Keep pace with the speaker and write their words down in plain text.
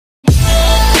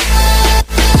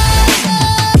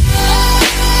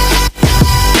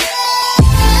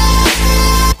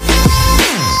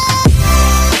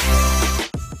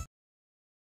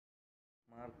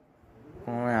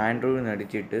ആൻഡ്രോയിഡിൽ നിന്ന്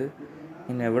അടിച്ചിട്ട്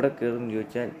ഞാൻ എവിടെ കയറും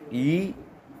ചോദിച്ചാൽ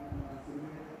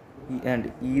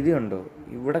ഇത് കണ്ടോ,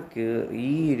 ഇവിടെ ഈ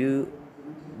ഒരു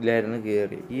ഇതിലായിരുന്നു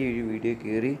കയറി, ഈ ഒരു വീഡിയോ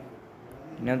കയറി.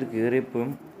 ഇതിനകത്ത് കയറിയപ്പം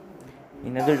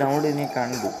ഇതിനകത്ത് ഡൗൺലോഡ് ചെയ്ത്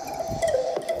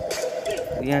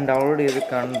ഞാൻ ഡൗൺലോഡ് ചെയ്ത്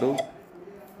കണ്ടു.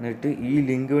 എന്നിട്ട് ഈ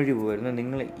ലിങ്ക് വഴി പോയിരുന്നു.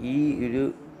 നിങ്ങൾ ഈ ഒരു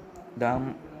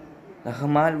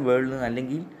ദഹമാൽ വേൾഡ്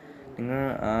അല്ലെങ്കിൽ നിങ്ങൾ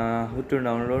how to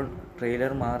download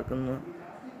trailer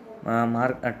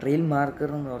trail marker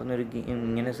എന്ന് പറഞ്ഞൊരു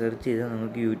ഇങ്ങനെ സെർച്ച് ചെയ്താൽ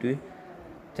നിങ്ങൾക്ക് യൂട്യൂബിൽ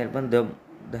ചിലപ്പം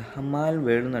ദഹമാൽ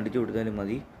വേൾഡ് എന്ന് അടിച്ചു കൊടുത്താലും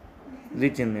മതി. ഇത്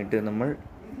ചെന്നിട്ട് നമ്മൾ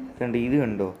ഇത്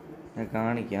കണ്ടോ, ഞാൻ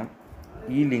കാണിക്കാം.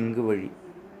 ഈ ലിങ്ക്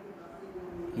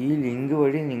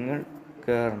വഴി നിങ്ങൾ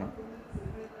കയറണം.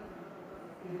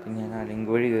 ഞാൻ ആ ലിങ്ക്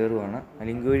വഴി കയറുവാണ്. ആ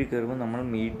ലിങ്ക് വഴി കയറുമ്പോൾ നമ്മൾ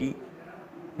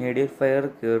മീഡിയ ഫയർ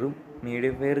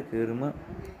കയറുമ്പോൾ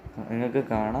നിങ്ങൾക്ക്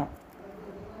കാണാം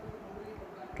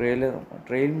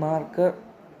ട്രെയിൽ മാർക്കർ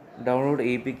ഡൗൺലോഡ്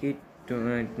APK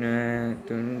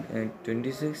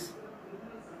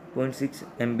 26.6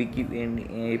 MBക്ക് വേണ്ടി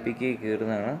APK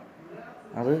കയറുന്നതാണ്.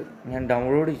 അത് ഞാൻ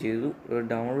ഡൗൺലോഡ്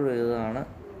ചെയ്തതാണ്.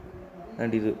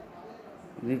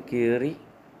 ഇത് കയറി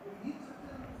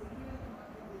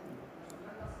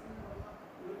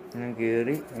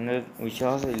നിങ്ങൾ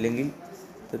വിശ്വാസം ഇല്ലെങ്കിൽ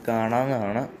ഇത്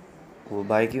കാണാവുന്നതാണ്.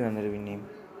 ബാക്കി വന്നത് പിന്നെയും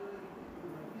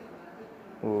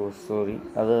സോറി,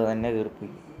 അത് തന്നെ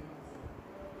കയറിപ്പോയി.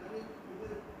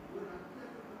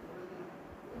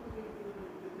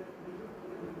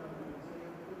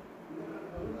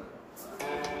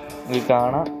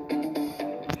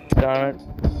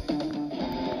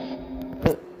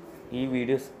 ഈ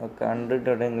വീഡിയോസ്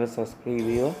കണ്ടിട്ടുണ്ടെങ്കിൽ സബ്സ്ക്രൈബ്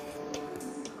ചെയ്യുക,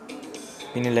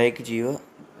 പിന്നെ ലൈക്ക് ചെയ്യുക.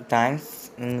 താങ്ക്സ്.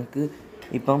 നിങ്ങൾക്ക്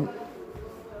ഇപ്പം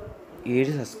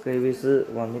 7 സബ്സ്ക്രൈബേഴ്സ്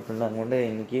വന്നിട്ടുണ്ട്. അതുകൊണ്ട്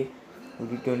എനിക്ക്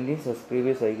ഒരു 20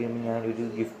 സബ്സ്ക്രൈബേഴ്സ് ആയിരിക്കും ഞാനൊരു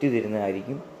ഗിഫ്റ്റ്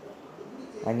തരുന്നതായിരിക്കും.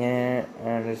 അത് ഞാൻ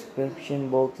ഡിസ്ക്രിപ്ഷൻ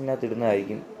ബോക്സിനകത്ത്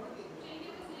ഇടുന്നതായിരിക്കും.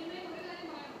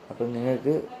 അപ്പം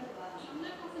നിങ്ങൾക്ക്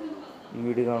ഈ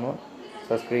വീഡിയോ കാണുക,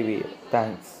 സബ്സ്ക്രൈബ് ചെയ്യുക.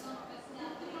 താങ്ക്സ്.